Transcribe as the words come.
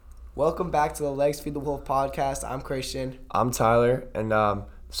Welcome back to the Legs Feed the Wolf podcast. I'm Christian. I'm Tyler, and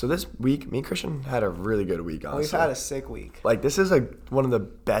so this week, me and Christian had a really good week, honestly. We've had a sick week. Like, this is one of the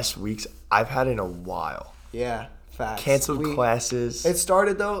best weeks I've had in a while. Yeah, facts. Canceled classes. It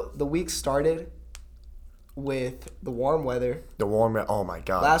started, though, the week started with the warm weather. Oh my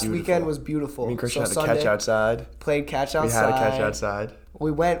God, Last beautiful. weekend was beautiful. Me and Christian had to Sunday, catch outside. Played catch outside. We had to catch outside.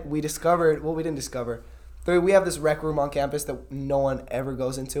 We didn't discover. We have this rec room on campus that no one ever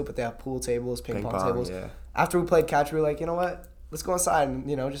goes into, but they have pool tables, ping pong tables. Yeah. After we played catch, we were like, you know what? Let's go inside and,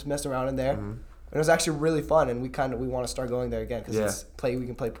 just mess around in there. Mm-hmm. And it was actually really fun, and we want to start going there again because we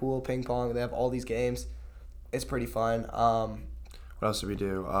can play pool, ping pong. They have all these games. It's pretty fun. What else did we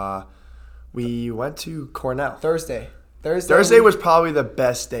do? We went to Cornell. Thursday was probably the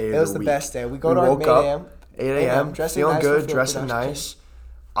best day of the week. It was the best day. We go to our 8 a.m. Feeling good, dressing nice.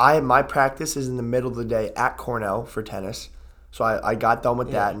 My practice is in the middle of the day at Cornell for tennis. So I got done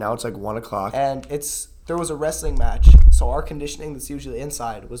with that. Now it's like 1 o'clock. And there was a wrestling match. So our conditioning that's usually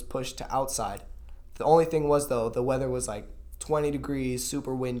inside was pushed to outside. The only thing was, though, the weather was like 20 degrees,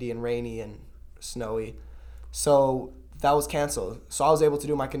 super windy and rainy and snowy. So that was canceled. So I was able to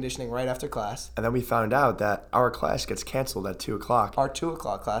do my conditioning right after class. And then we found out that our class gets canceled at 2 o'clock. Our 2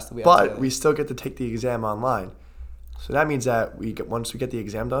 o'clock class that we have But we still get to take the exam online. So that means that once we get the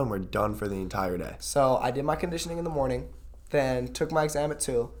exam done, we're done for the entire day. So I did my conditioning in the morning, then took my exam at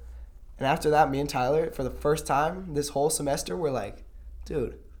 2. And after that, me and Tyler, for the first time this whole semester, we're like,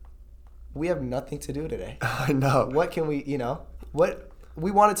 dude, we have nothing to do today. I know. What can we,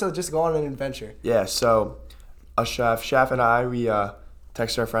 we wanted to just go on an adventure. Yeah, so Chef and I, we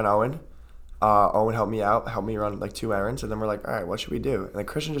texted our friend Owen. Owen helped me run like 2 errands. And then we're like, all right, what should we do? And then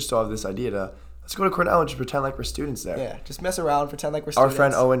Christian just thought of this idea to, let's go to Cornell and just pretend like we're students there. Yeah, just mess around, pretend like we're students. Our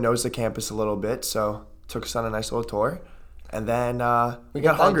friend Owen knows the campus a little bit, so took us on a nice little tour. And then we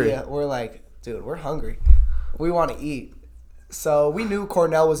got hungry. We're like, dude, we're hungry. We want to eat. So we knew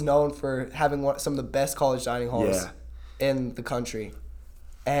Cornell was known for having some of the best college dining halls in the country.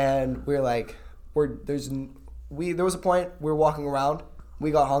 And we're like, there was a point we were walking around,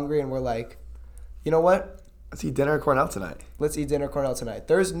 we got hungry, and we're like, you know what? Let's eat dinner at Cornell tonight.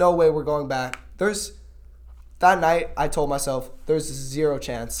 There's no way we're going back. That night, I told myself, there's 0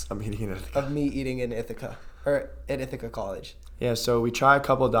 chance of me eating in Ithaca, or at Ithaca College. Yeah, so we tried a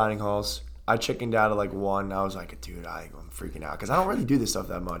couple of dining halls. I chickened out at like 1. I was like, dude, I'm freaking out. Because I don't really do this stuff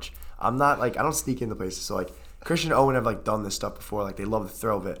that much. I'm not like, I don't sneak into places. So like, Christian and Owen have like done this stuff before. Like, they love the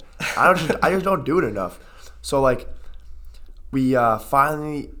thrill of it. I just don't do it enough. So like, we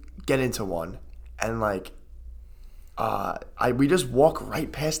finally get into one. And like, we just walk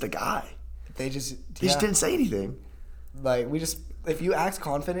right past the guy. He just didn't say anything. Like, if you act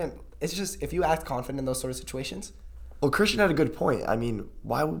confident in those sort of situations. Well, Christian had a good point. I mean,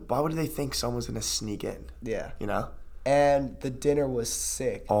 why would they think someone's going to sneak in? Yeah. You know? And the dinner was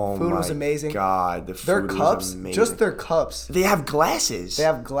sick. Oh, food was amazing. God, the food was amazing. Just their cups. They have glasses.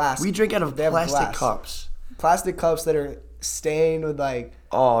 We drink out of plastic cups. Plastic cups that are stained with like...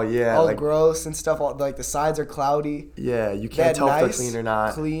 Oh, yeah. All gross and stuff. Like, the sides are cloudy. Yeah, you can't tell if they're clean or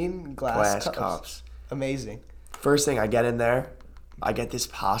not. Clean glass cups. Amazing. First thing I get in there, I get this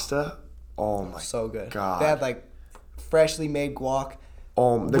pasta. Oh, my so good. God. They had, like, freshly made guac.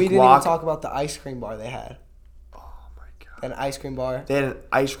 We didn't even talk about the ice cream bar they had. Oh, my God. An ice cream bar. They had an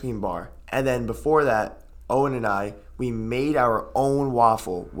ice cream bar. And then before that, Owen and I, we made our own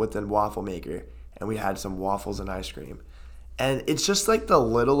waffle with the waffle maker. And we had some waffles and ice cream. And it's just like the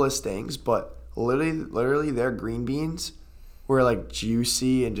littlest things, but literally their green beans were like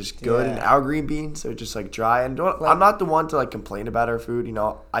juicy and just good. Yeah. And our green beans are just like dry. And I'm not the one to like complain about our food. You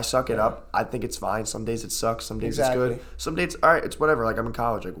know, I suck it up. I think it's fine. Some days it sucks. Some days it's good. Some days, all right, it's whatever. Like, I'm in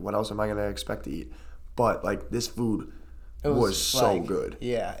college. Like, what else am I going to expect to eat? But like, this food was so good.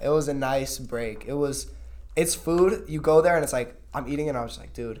 Yeah, it was a nice break. It's food. You go there and it's like, I'm eating it and I was just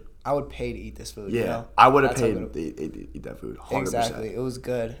like, dude, I would pay to eat this food. Yeah, you know? I would have paid to eat that food. 100%. Exactly, it was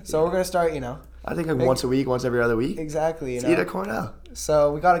good. So we're gonna start. I think like once a week, once every other week. Exactly. Eat at Cornell.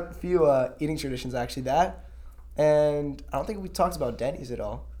 So we got a few eating traditions actually. And I don't think we talked about Denny's at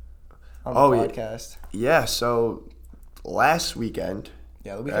all on the podcast. Yeah. So last weekend.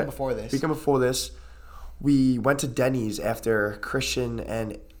 Yeah, the weekend before this. We went to Denny's after Christian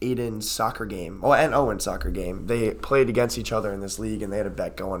and Aiden's soccer game. Oh, and Owen's soccer game. They played against each other in this league, and they had a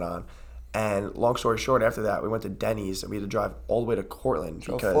bet going on. And long story short, after that, we went to Denny's, and we had to drive all the way to Cortland.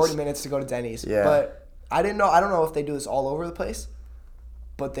 So 40 minutes to go to Denny's. Yeah. But I don't know if they do this all over the place,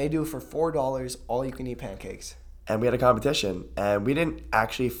 but they do for $4 all-you-can-eat pancakes. And we had a competition, and we didn't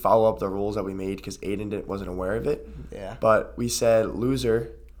actually follow up the rules that we made because Aiden wasn't aware of it. Yeah. But we said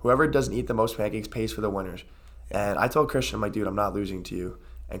loser whoever doesn't eat the most pancakes pays for the winners. And I told Christian, I'm like, dude, I'm not losing to you.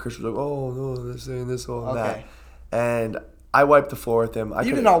 And Christian was like, oh, no, this and this, all and that. And I wiped the floor with him.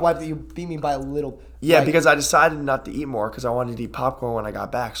 You did not wipe it. You beat me by a little. Yeah, because I decided not to eat more because I wanted to eat popcorn when I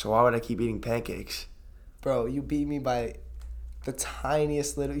got back. So why would I keep eating pancakes? Bro, you beat me by the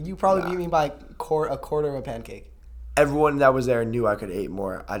tiniest little. You probably beat me by a quarter of a pancake. Everyone that was there knew I could eat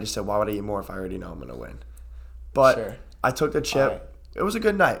more. I just said, why would I eat more if I already know I'm going to win? But I took the chip. Right. It was a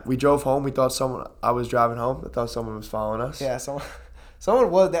good night. We drove home. We thought I was driving home. I thought someone was following us. Yeah,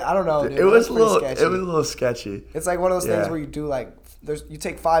 someone was there. I don't know, dude. It was a little sketchy. It's like one of those things where you do like you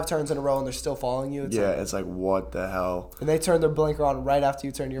take 5 turns in a row and they're still following you. It's like what the hell? And they turn their blinker on right after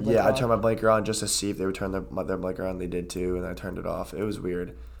you turn your blinker on. Yeah, I turned my blinker on just to see if they would turn their blinker on. They did too, and I turned it off. It was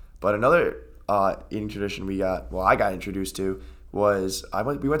weird. But another eating tradition I got introduced to was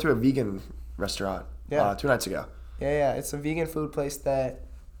we went to a vegan restaurant 2 nights ago. Yeah, it's a vegan food place that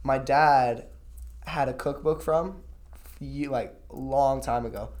my dad had a cookbook from like a long time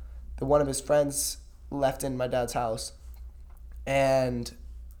ago. That one of his friends left in my dad's house. And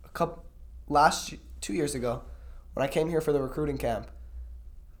 2 years ago, when I came here for the recruiting camp,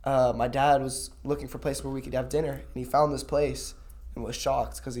 my dad was looking for a place where we could have dinner, and he found this place and was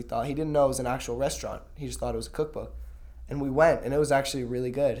shocked because he didn't know it was an actual restaurant. He just thought it was a cookbook. And we went, and it was actually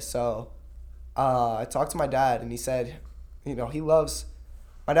really good. So I talked to my dad, and he said, my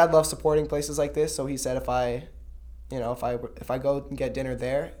dad loves supporting places like this. So he said if I go and get dinner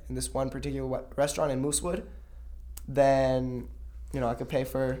there in this one particular restaurant in Moosewood, then, I could pay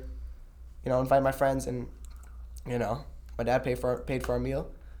for, invite my friends, and, my dad paid for our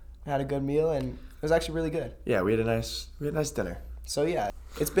meal. We had a good meal, and it was actually really good. Yeah, we had a nice dinner. So yeah,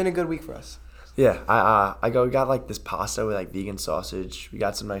 it's been a good week for us. Yeah, we got like this pasta with like vegan sausage. We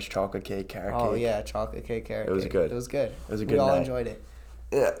got some nice chocolate cake, carrot cake. Oh yeah, chocolate cake, carrot cake. It was good. It was good. It was a good night. We all enjoyed it.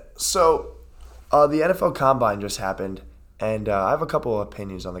 Yeah. So, the NFL Combine just happened, and I have a couple of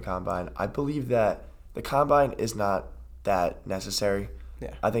opinions on the Combine. I believe that the Combine is not that necessary.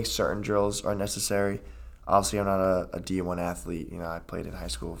 Yeah. I think certain drills are necessary. Obviously, I'm not a D1 athlete. I played in high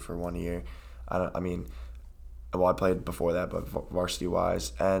school for 1 year. I played before that, but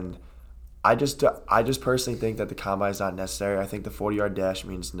varsity-wise. And I just personally think that the Combine is not necessary. I think the 40-yard dash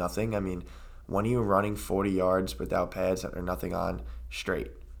means nothing. When you're running 40 yards without pads that are nothing on,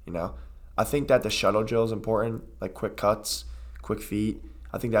 straight, I think that the shuttle drill is important, like quick cuts, quick feet.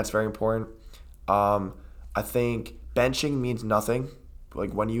 I think that's very important. I think benching means nothing.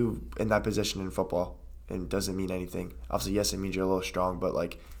 Like when you in that position in football, it doesn't mean anything. Obviously, yes, it means you're a little strong, but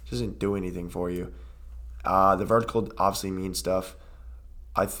like it doesn't do anything for you. The vertical obviously means stuff.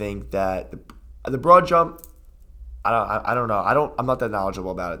 I think that the broad jump, I don't know. I'm not that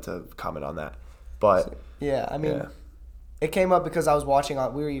knowledgeable about it to comment on that. But yeah, it came up because I was watching.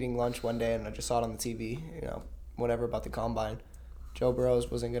 We were eating lunch one day, and I just saw it on the TV. Whatever about the Combine. Joe Burrow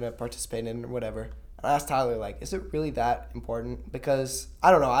wasn't gonna participate in it or whatever. And I asked Tyler, like, is it really that important? Because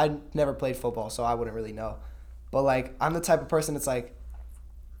I don't know. I never played football, so I wouldn't really know. But like, I'm the type of person that's like,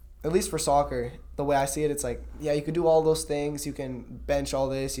 at least for soccer, the way I see it, it's like, yeah, you can do all those things. You can bench all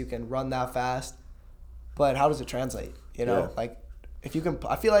this. You can run that fast. But how does it translate? Yeah. Like, if you can,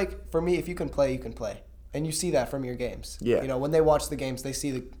 I feel like for me, if you can play, you can play. And you see that from your games. Yeah. When they watch the games, they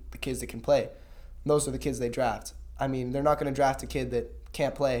see the kids that can play. And those are the kids they draft. They're not going to draft a kid that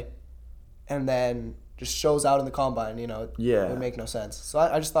can't play and then just shows out in the Combine. It would make no sense. So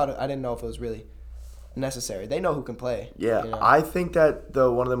I just thought, I didn't know if it was really necessary. They know who can play. Yeah, I think that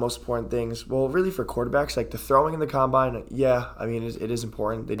one of the most important things, well, really for quarterbacks, like the throwing in the Combine, yeah, it is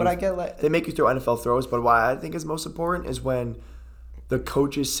important. They make you throw NFL throws, but what I think is most important is when the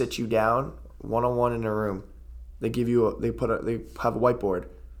coaches sit you down one-on-one in a room. They have a whiteboard.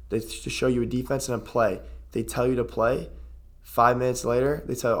 They show you a defense and a play. They tell you to play. 5 minutes later,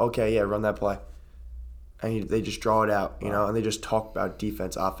 they tell you, okay, yeah, run that play. And they just draw it out, and they just talk about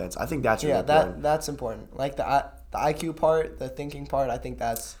defense, offense. I think that's really important. That's important. Like the IQ part, the thinking part, I think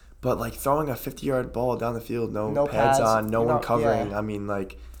that's... But like throwing a 50-yard ball down the field, no pads on, no one covering. Yeah.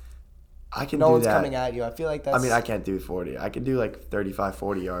 I can do that. No one's coming at you. I feel like that's... I can't do 40. I can do like 35,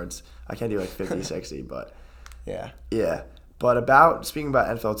 40 yards. I can't do like 50, 60, but... Yeah. Yeah. But speaking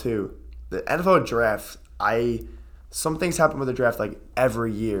about NFL too, the NFL draft, some things happen with the draft like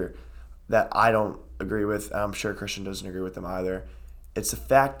every year that I don't agree with, and I'm sure Christian doesn't agree with them either. It's the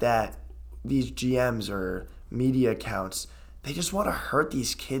fact that these GMs or media accounts, they just want to hurt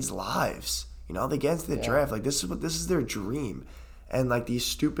these kids' lives. They get into the draft like this is their dream, and like these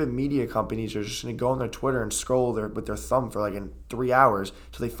stupid media companies are just gonna go on their Twitter and scroll with their thumb for like in 3 hours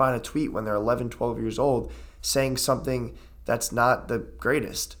till they find a tweet when they're 11, 12 years old saying something that's not the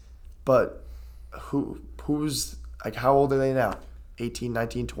greatest. But who's like, how old are they now? 18,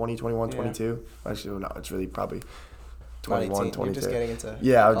 19, 20, 21, 22? Actually, no, it's really probably 21, 22. You're just getting into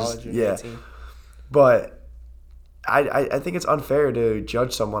college. Yeah. 18. But I think it's unfair to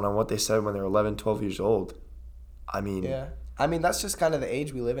judge someone on what they said when they were 11, 12 years old. I mean... Yeah. I mean, that's just kind of the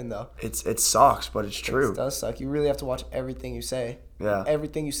age we live in, though. It sucks, but it's true. It does suck. You really have to watch everything you say. Yeah.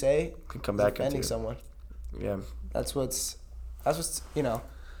 Everything you say can come back defending someone. Yeah. That's what's,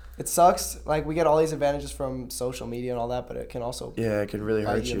 it sucks. Like, we get all these advantages from social media and all that, but it can also it can really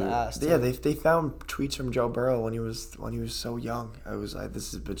hurt you. In the ass, yeah, they found tweets from Joe Burrow when he was so young. I was like,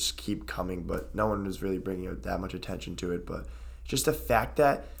 this is just keep coming, but no one was really bringing that much attention to it. But just the fact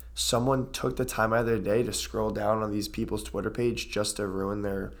that someone took the time out of their day to scroll down on these people's Twitter page just to ruin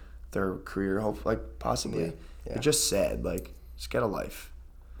their career, possibly. Yeah. It's just sad. Like, just get a life.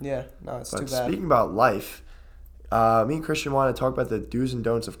 Yeah, no, it's too bad. Speaking about life, me and Christian want to talk about the do's and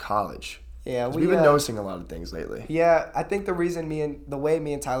don'ts of college. Yeah, we've been noticing a lot of things lately. Yeah, I think the way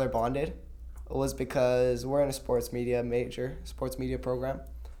me and Tyler bonded was because we're in a sports media program,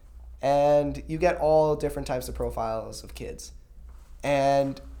 and you get all different types of profiles of kids,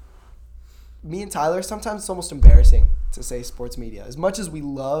 and me and Tyler, sometimes it's almost embarrassing to say sports media. As much as we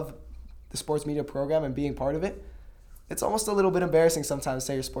love the sports media program and being part of it, it's almost a little bit embarrassing sometimes to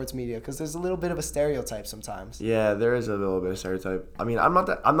say you're sports media because there's a little bit of a stereotype sometimes. Yeah, there is a little bit of stereotype. I mean, I'm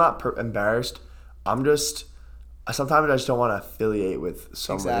not embarrassed. Sometimes I just don't want to affiliate with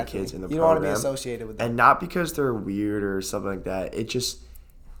some of the kids in the program. You don't want to be associated with them. And not because they're weird or something like that. It's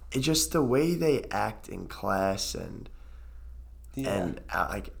just the way they act in class and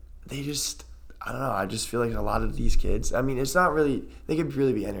they just... I don't know. I just feel like a lot of these kids. I mean, it's not really. They could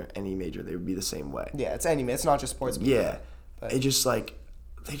really be any major. They would be the same way. Yeah, it's any. It's not just sports media. Yeah, but. It just like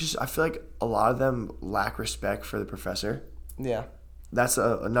they just. I feel like a lot of them lack respect for the professor. Yeah, that's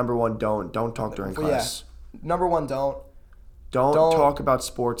a number one. Don't talk during class. Yeah. Number one, don't talk about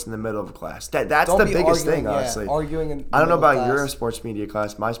sports in the middle of a class. That's the biggest thing, honestly. Arguing in I don't know about your sports media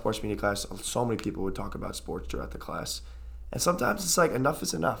class. My sports media class. So many people would talk about sports throughout the class, and sometimes it's like enough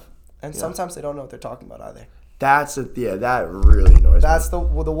is enough. And sometimes they don't know what they're talking about either. That really annoys me. That's the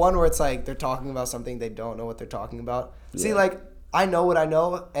one where it's like they're talking about something they don't know what they're talking about. Yeah. See, like, I know what I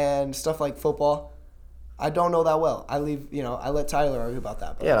know, and stuff like football, I don't know that well. I let Tyler argue about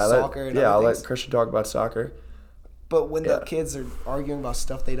that. But I'll let Christian talk about soccer. But when the kids are arguing about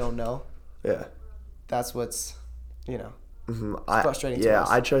stuff they don't know, that's what's, frustrating to us.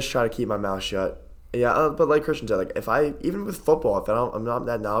 I just try to keep my mouth shut. Yeah, but like Christian said, like even with football, if I'm not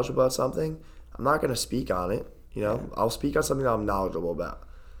that knowledgeable about something, I'm not gonna speak on it. I'll speak on something that I'm knowledgeable about.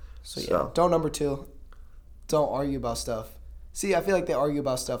 So don't number 2, don't argue about stuff. See, I feel like they argue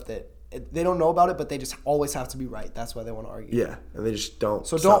about stuff that they don't know about it, but they just always have to be right. That's why they want to argue. Yeah, and they just don't.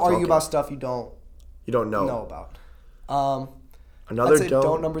 So don't argue about stuff you don't know about.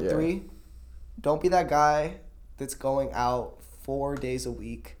 Don't number 3, don't be that guy that's going out 4 days a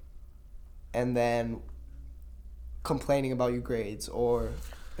week and then complaining about your grades or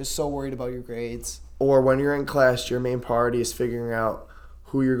is so worried about your grades. Or when you're in class, your main priority is figuring out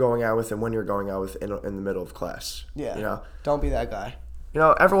who you're going out with and when you're going out with in the middle of class. Yeah. Don't be that guy.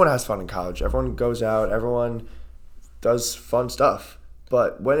 Everyone has fun in college. Everyone goes out. Everyone does fun stuff.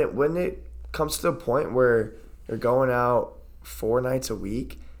 But when it comes to the point where you're going out 4 nights a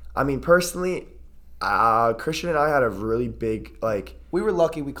week, I mean, personally, Christian and I had a really big, we were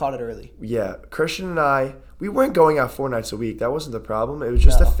lucky we caught it early. Yeah. Christian and I, we weren't going out 4 nights a week. That wasn't the problem. It was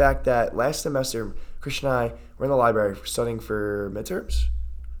just the fact that last semester, Christian and I were in the library studying for midterms.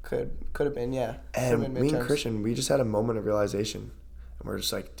 Could have been, yeah. And me and Christian, we just had a moment of realization. And we're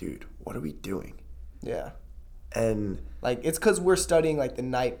just like, dude, what are we doing? Yeah. And it's because we're studying the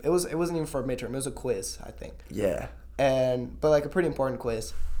night. It wasn't even for a midterm. It was a quiz, I think. Yeah. But a pretty important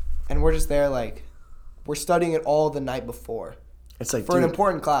quiz. And we're just there we're studying it all the night before. It's for an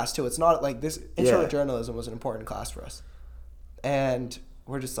important class too. It's not like this. Intro to journalism was an important class for us, and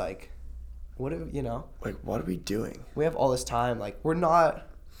we're just what are what are we doing? We have all this time. We're not.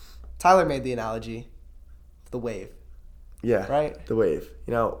 Tyler made the analogy of the wave. Yeah. Right. The wave.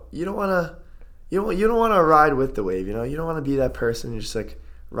 You don't want to ride with the wave. You don't want to be that person who's just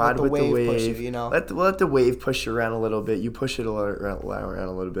ride with the wave. Push you, Let the wave push you around a little bit. You push it around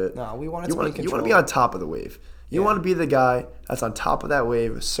a little bit. No, we want it to be in control. You want to be on top of the wave. You want to be the guy that's on top of that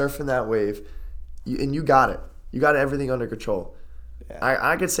wave, surfing that wave, and you got it. You got everything under control. Yeah.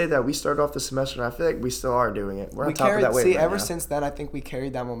 I could say that we started off the semester, and I feel like we still are doing it. We're on top of that wave ever since then, I think we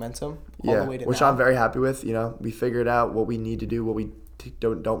carried that momentum all the way to which now. I'm very happy with. We figured out what we need to do, what we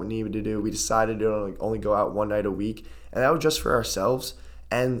don't need to do. We decided to only go out one night a week, and that was just for ourselves.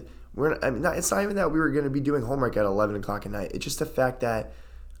 And it's not even that we were going to be doing homework at 11 o'clock at night. It's just the fact that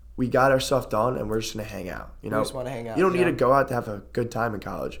we got our stuff done, and we're just going to hang out. You know, we just want to hang out. You don't need to go out to have a good time in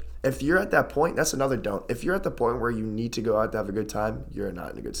college. If you're at that point, that's another don't. If you're at the point where you need to go out to have a good time, you're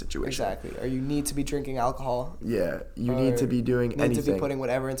not in a good situation. Exactly. Or you need to be drinking alcohol. Yeah, you need to be doing anything. You need to be putting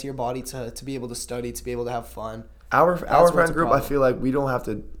whatever into your body to be able to study, to be able to have fun. Our friend group, I feel like we don't have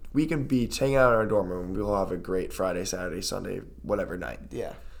to. We can be hanging out in our dorm room. We'll have a great Friday, Saturday, Sunday, whatever night.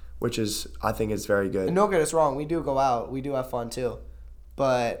 Yeah. Which is, I think, is very good. And don't get us wrong. We do go out. We do have fun too,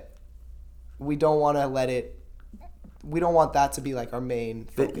 but we don't want to let it. We don't want that to be like our main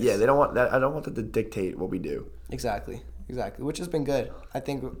focus. They don't want that. I don't want that to dictate what we do. Exactly. Which has been good. I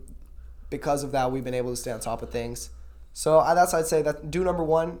think because of that, we've been able to stay on top of things. So that's I'd say that do number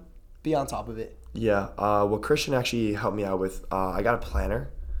one, be on top of it. Yeah. Well, Christian actually helped me out with. I got a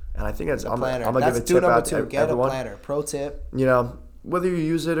planner, and I think that's. I'm gonna give a tip out to everyone. Get a planner. Pro tip. You know, whether you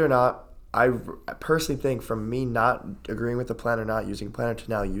use it or not, I personally think from me not agreeing with the planner, not using a planner to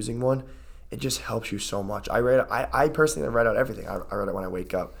now using one, it just helps you so much. I personally write out everything. I write out when I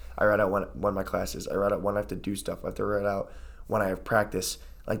wake up. I write out when my class is. I write out when I have to do stuff. I have to write out when I have practice,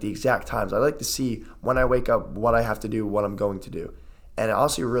 like the exact times. I like to see when I wake up what I have to do, what I'm going to do. And it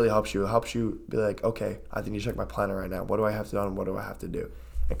also really helps you. It helps you be like, okay, I need to check my planner right now. What do I have to do and what do I have to do?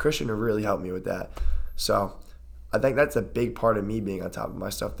 And Christian really helped me with that. So I think that's a big part of me being on top of my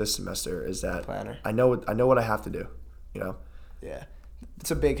stuff this semester is that planner. I know what I have to do, you know? Yeah.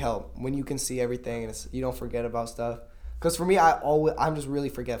 It's a big help when you can see everything and you don't forget about stuff. Because for me, I'm just really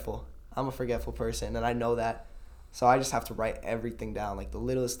forgetful. I'm a forgetful person, and I know that. So I just have to write everything down, like the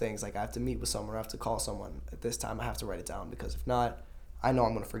littlest things. Like I have to meet with someone, I have to call someone. At this time, I have to write it down because if not, I know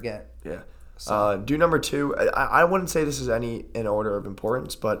I'm going to forget. Yeah. So. Do number two. I wouldn't say this is any in order of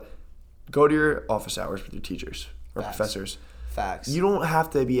importance, but go to your office hours with your teachers or professors. Facts. You don't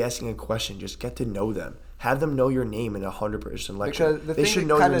have to be asking a question. Just get to know them. Have them know your name in a 100% lecture. Because they should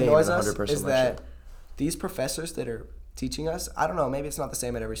know your name in a 100% lecture. Is that these professors that are teaching us, I don't know, maybe it's not the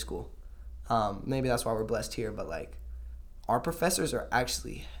same at every school. Maybe that's why we're blessed here, but like our professors are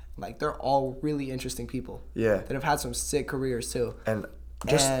actually like they're all really interesting people. Yeah. That have had some sick careers too. And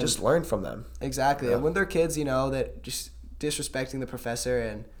just learn from them. Exactly. Yeah. And when they're kids, you know, that just disrespecting the professor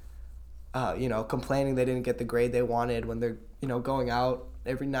and you know, complaining they didn't get the grade they wanted when they're, you know, going out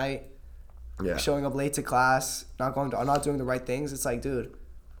every night. Yeah. Showing up late to class, not doing the right things. It's like, dude,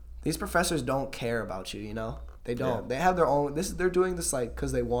 these professors don't care about you, you know? They don't. Yeah. They have their own they're doing this like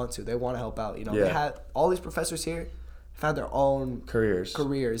cuz they want to. They want to help out, you know. Yeah. They had all these professors here have had their own careers.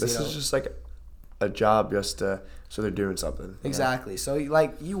 This is just like a job just so they're doing something. Exactly. Know? So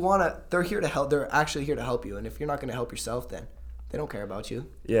like they're here to help. They're actually here to help you, and if you're not going to help yourself, then they don't care about you.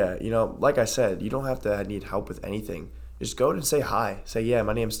 Yeah, you know, like I said, you don't have to need help with anything. Just go and say hi. Say, yeah,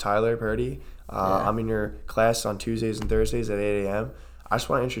 my name's Tyler Purdy. I'm in your class on Tuesdays and Thursdays at 8 a.m. I just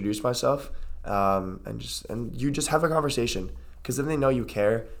want to introduce myself, and you just have a conversation. Because then they know you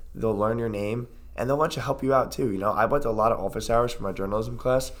care. They'll learn your name, and they'll want to help you out too. You know, I went to a lot of office hours for my journalism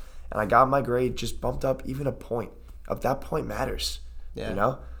class, and I got my grade just bumped up even a point. That point matters. Yeah. You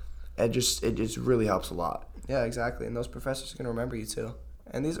know, it just really helps a lot. Yeah, exactly. And those professors are gonna remember you too.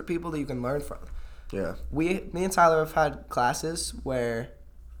 And these are people that you can learn from. Yeah. Me and Tyler have had classes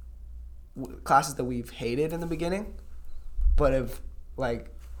classes that we've hated in the beginning, but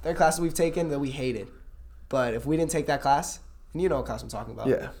they're classes we've taken that we hated. But if we didn't take that class, and you know what class I'm talking about.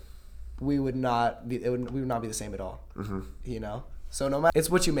 Yeah. We would not be the same at all. Mm-hmm. You know? So no matter, it's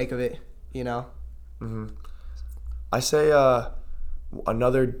what you make of it, you know? Mm-hmm. I say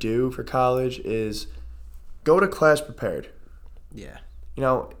another do for college is go to class prepared. Yeah. You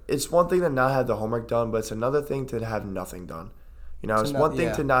know, it's one thing to not have the homework done, but it's another thing to have nothing done. You know, it's one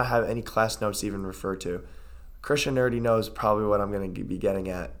thing to not have any class notes even referred to. Christian already knows probably what I'm going to be getting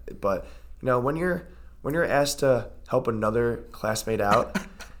at. But, you know, when you're asked to help another classmate out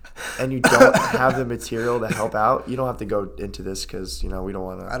and you don't have the material to help out, you don't have to go into this because, you know, we don't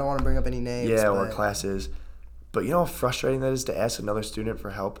want to. I don't want to bring up any names. Yeah, or classes. But you know how frustrating that is to ask another student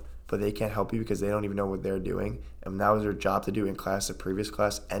for help, but they can't help you because they don't even know what they're doing. And that was their job to do in class, the previous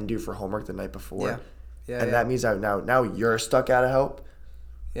class, and do for homework the night before. Yeah. And that means that now you're stuck out of help.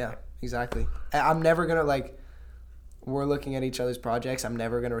 Yeah, exactly. I'm never going to, we're looking at each other's projects. I'm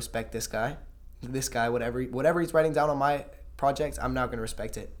never going to respect this guy. This guy, whatever he's writing down on my project, I'm not going to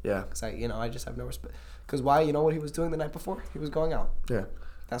respect it. Yeah. Because I just have no respect. Because why? You know what he was doing the night before? He was going out. Yeah.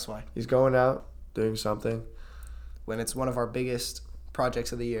 That's why. He's going out, doing something. When it's one of our biggest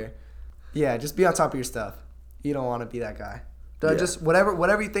projects of the year. Yeah, just be on top of your stuff. You don't want to be that guy. Just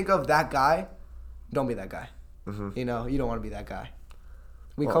whatever you think of that guy, don't be that guy. You know, you don't want to be that guy.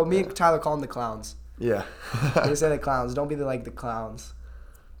 Me and Tyler call them the clowns. Yeah. They say the clowns. Don't be the clowns.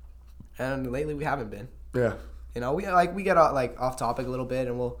 And lately we haven't been. Yeah. You know, we get off topic a little bit,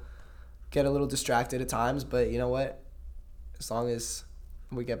 and we'll get a little distracted at times. But you know what? As long as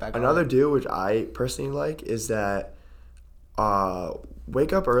we get back. Another deal which I personally like is that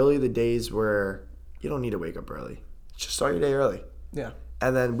wake up early the days where you don't need to wake up early. Just start your day early. Yeah.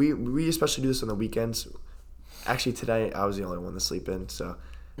 And then we especially do this on the weekends. Actually, today I was the only one to sleep in, so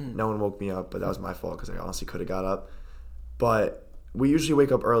no one woke me up. But that was my fault because I honestly could have got up. But we usually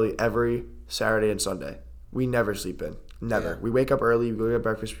wake up early every Saturday and Sunday. We never sleep in. Never. Yeah. We wake up early, we go get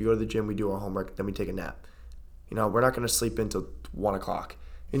breakfast, we go to the gym, we do our homework, then we take a nap. You know, we're not going to sleep in until 1 o'clock.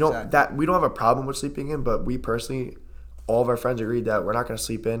 You know, exactly. That we don't have a problem with sleeping in, but we personally, all of our friends agreed that we're not going to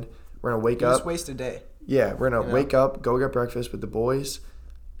sleep in. We're going to wake up. Just waste a day. Yeah, we're going to wake up, go get breakfast with the boys,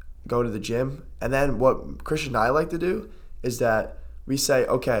 go to the gym. And then what Christian and I like to do is that we say,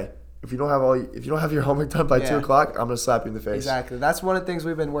 okay, if you don't have your homework done by 2 o'clock, I'm gonna slap you in the face. Exactly. That's one of the things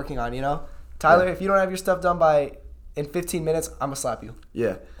we've been working on. You know, Tyler, if you don't have your stuff done in 15 minutes, I'm gonna slap you.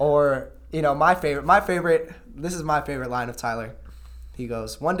 Yeah. Or you know, my favorite. This is my favorite line of Tyler. He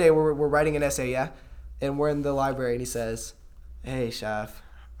goes, one day we're writing an essay, and we're in the library, and he says, "Hey, Shaf,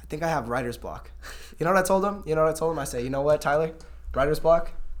 I think I have writer's block." You know what I told him? I say, you know what, Tyler, writer's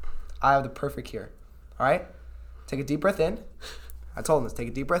block, I have the perfect cure. All right, take a deep breath in. I told him this. Take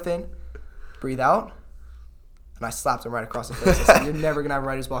a deep breath in, breathe out, and I slapped him right across the face. I said, "You're never gonna have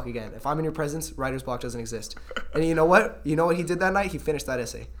writer's block again. If I'm in your presence, writer's block doesn't exist." And you know what? You know what he did that night? He finished that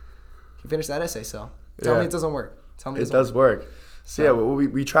essay. So tell me it doesn't work. Tell me it does work. So yeah,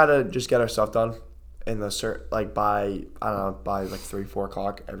 we try to just get our stuff done in the by 3, 4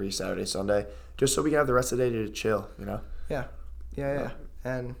 o'clock every Saturday, Sunday, just so we can have the rest of the day to chill. You know. Yeah.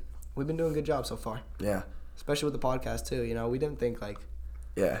 And we've been doing a good job so far. Yeah. Especially with the podcast too, you know, we didn't think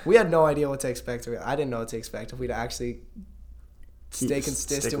we had no idea what to expect. I didn't know what to expect if we'd actually stay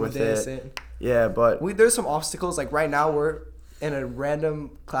consistent with this. But there's some obstacles. Like right now, we're in a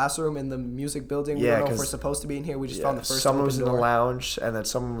random classroom in the music building. We don't know if we're supposed to be in here. We just found the first. Someone was in the lounge, and then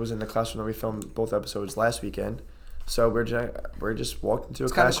someone was in the classroom that we filmed both episodes last weekend. So we're just walked into a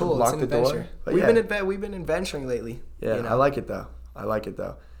classroom, locked the door. But we've been adventuring lately. Yeah, you know? I like it though.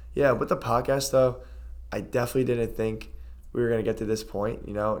 Yeah, with the podcast though, I definitely didn't think we were gonna get to this point.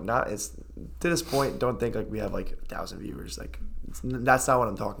 You know, to this point. Don't think like we have like 1,000 viewers. Like that's not what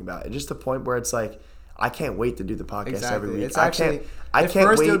I'm talking about. It's just the point where it's like I can't wait to do the podcast every week. It's actually at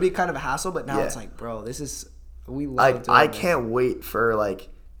first it would be kind of a hassle, but now it's like, bro, we love doing I can't wait for like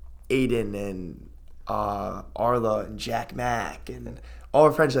Aiden and Arla and Jack Mack and all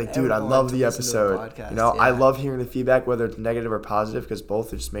our friends are like, dude, I love the episode. You know, I love hearing the feedback, whether it's negative or positive, because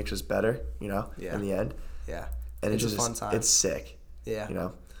both it just makes us better. You know, in the end. Yeah. And it's just a fun time. It's sick. Yeah. You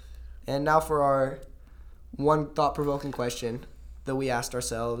know. And now for our one thought-provoking question that we asked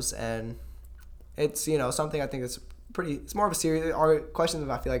ourselves, and it's something I think it's more of a serious. Our questions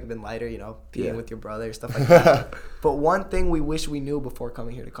I feel like have been lighter. You know, peeing with your brother, stuff like that. But one thing we wish we knew before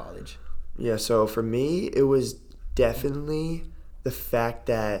coming here to college. Yeah. So for me, it was definitely the fact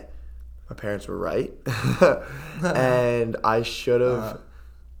that my parents were right, and I should have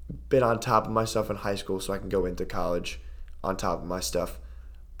been on top of myself in high school so I can go into college on top of my stuff.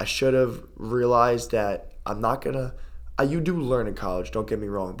 I should have realized that I'm not gonna. You do learn in college, don't get me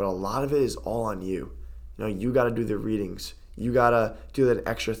wrong, but a lot of it is all on you. You know, you got to do the readings. You got to do that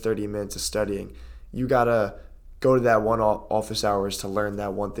extra 30 minutes of studying. You got to go to that one office hours to learn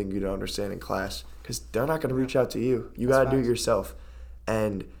that one thing you don't understand in class, because they're not going to reach out to you. You got to do it yourself.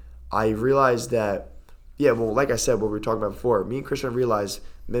 And I realized that, like I said, what we were talking about before, me and Christian realized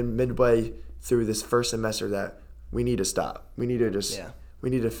midway through this first semester that we need to stop. We need to we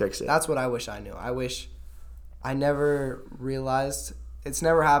need to fix it. That's what I wish I knew. I wish I never realized. It's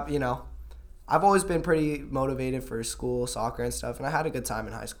never happened, you know. I've always been pretty motivated for school, soccer and stuff, and I had a good time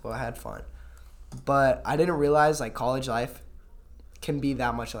in high school. I had fun. But I didn't realize, like, college life can be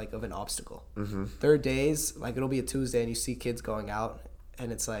that much, like, of an obstacle. Mm-hmm. There are days, like, it'll be a Tuesday and you see kids going out,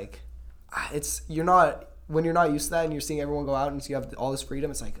 and it's like, when you're not used to that and you're seeing everyone go out and you have all this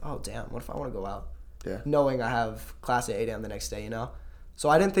freedom, it's like, oh, damn, what if I want to go out? Yeah. Knowing I have class at 8 a.m. the next day, you know? So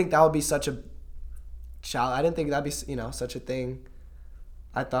I didn't think that would be such a challenge. I didn't think that'd be, such a thing.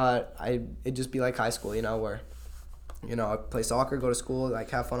 I thought it'd just be like high school, where, I play soccer, go to school, like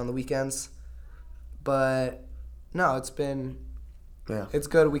have fun on the weekends. But no, it's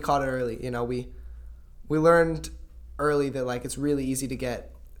good. We caught it early. We learned early that, like, it's really easy to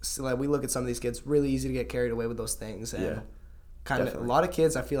get, like, we look at some of these kids, really easy to get carried away with those things. And kind of a lot of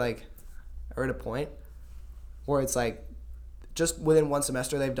kids I feel like are at a point where it's like just within one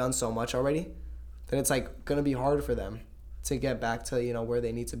semester they've done so much already that it's like gonna be hard for them to get back to, you know, where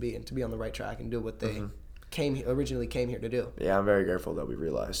they need to be and to be on the right track and do what they originally came here to do. Yeah, I'm very grateful that we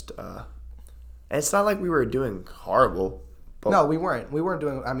realized. And it's not like we were doing horrible. But no, we weren't. We weren't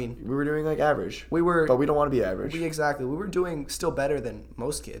doing. I mean, we were doing like average. We were, but we don't want to be average. We were doing still better than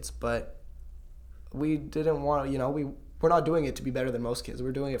most kids, but we didn't want. You know, we're not doing it to be better than most kids.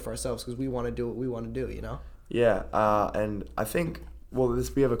 We're doing it for ourselves because we want to do what we want to do. You know. Yeah, and I think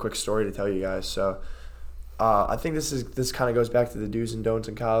we have a quick story to tell you guys. So, I think this kind of goes back to the do's and don'ts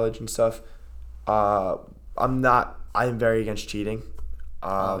in college and stuff. I'm very against cheating.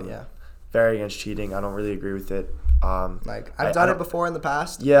 Very against cheating. I don't really agree with it. I've done it before in the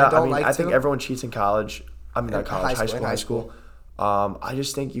past. Yeah, I think everyone cheats in college. I mean, not college, high school. I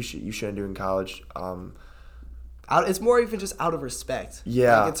just think you shouldn't do it in college. It's more even just out of respect.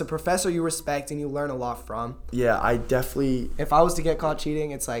 Yeah, it's a professor you respect and you learn a lot from. Yeah, I definitely. If I was to get caught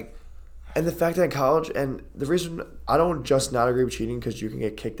cheating, it's like. And the fact that in college, and the reason I don't just not agree with cheating because you can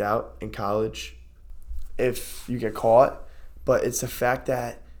get kicked out in college if you get caught, but it's the fact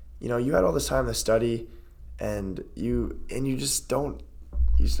that you had all this time to study. And you just don't,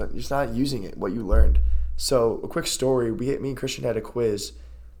 you're just not using it, what you learned. So a quick story, me and Christian had a quiz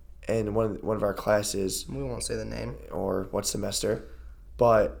in one of our classes. We won't say the name. Or what semester.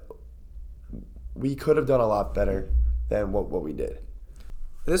 But we could have done a lot better than what we did.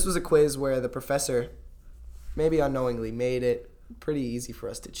 This was a quiz where the professor, maybe unknowingly, made it pretty easy for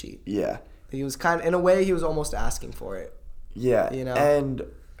us to cheat. Yeah. He was in a way, he was almost asking for it. Yeah. And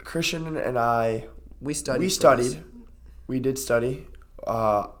Christian and I... We studied. We did study.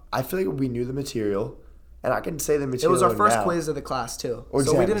 I feel like we knew the material, and I can say the material. It was our first now. Quiz of the class too, or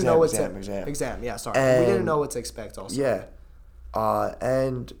so we didn't know what exam. Yeah, sorry, we didn't know what to expect. Also, yeah,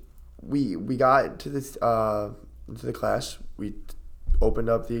 and we got to into the class. We opened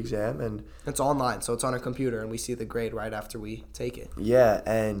up the exam, and it's online, so it's on a computer, and we see the grade right after we take it. Yeah,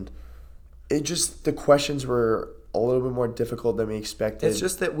 and the questions were a little bit more difficult than we expected. It's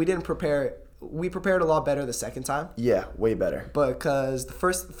just that we didn't prepare. We prepared a lot better the second time. Yeah, way better. Because the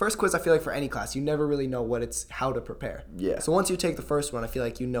first quiz, I feel like for any class, you never really know how to prepare. Yeah. So once you take the first one, I feel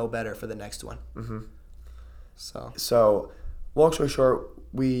like you know better for the next one. Mm-hmm. So, long story short,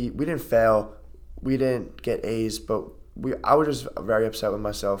 we didn't fail. We didn't get A's, but I was just very upset with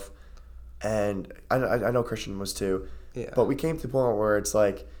myself, and I know Christian was too. Yeah. But we came to the point where it's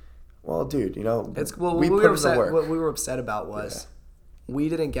like, well, dude, we were upset about was we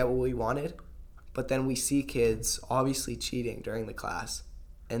didn't get what we wanted. But then we see kids obviously cheating during the class,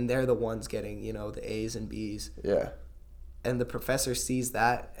 and they're the ones getting, the A's and B's. Yeah. And the professor sees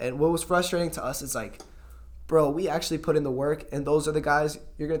that. And what was frustrating to us is like, bro, we actually put in the work, and those are the guys.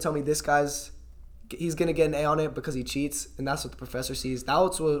 You're going to tell me he's going to get an A on it because he cheats, and that's what the professor sees.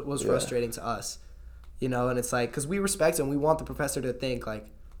 That's what was frustrating to us. And it's like, because we respect him. We want the professor to think like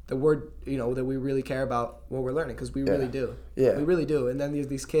that that we really care about what we're learning, because we really do. Yeah. We really do. And then there's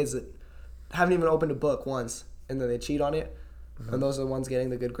these kids that haven't even opened a book once, and then they cheat on it, and those are the ones getting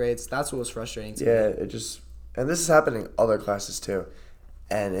the good grades. That's what was frustrating to me. Yeah, and this is happening in other classes too,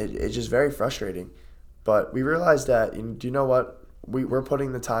 and it's just very frustrating. But we realized that, do you know what? We're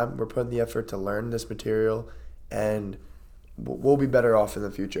putting the time, we're putting the effort to learn this material, and we'll be better off in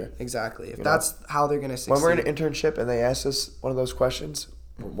the future. Exactly. If that's how they're going to succeed. When we're in an internship and they ask us one of those questions,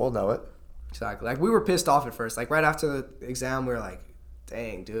 we'll know it. Exactly. Like, we were pissed off at first. Like, right after the exam, we were like,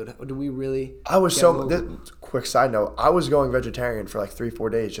 dang, dude, do we really? Quick side note, I was going vegetarian for like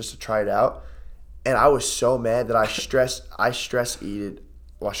 3-4 days just to try it out, and I was so mad that I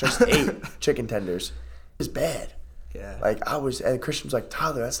ate chicken tenders. It was bad. Yeah. And Christian was like,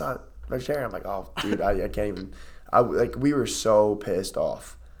 Tyler, that's not vegetarian. I'm like, oh, dude, I can't even. We were so pissed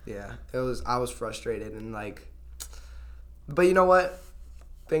off. Yeah, I was frustrated, and but you know what?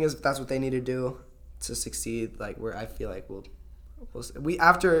 Thing is, if that's what they need to do to succeed, I feel like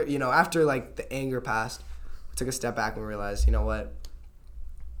after the anger passed, we took a step back and realized, you know what,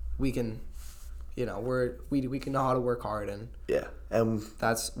 we can, we can know how to work hard, and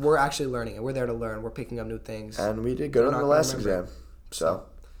we're actually learning, and we're there to learn. We're picking up new things, and we did good on the last exam, so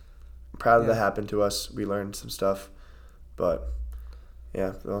I'm proud of that happened to us. We learned some stuff, but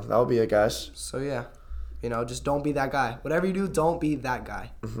that'll be it, guys. So just don't be that guy. Whatever you do, don't be that guy.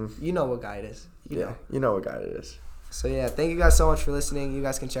 Mm-hmm. You know what guy it is. You know what guy it is. So, thank you guys so much for listening. You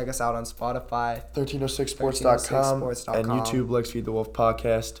guys can check us out on Spotify. 1306sports.com. And YouTube, Legs Feed the Wolf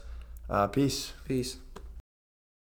podcast. Peace. Peace.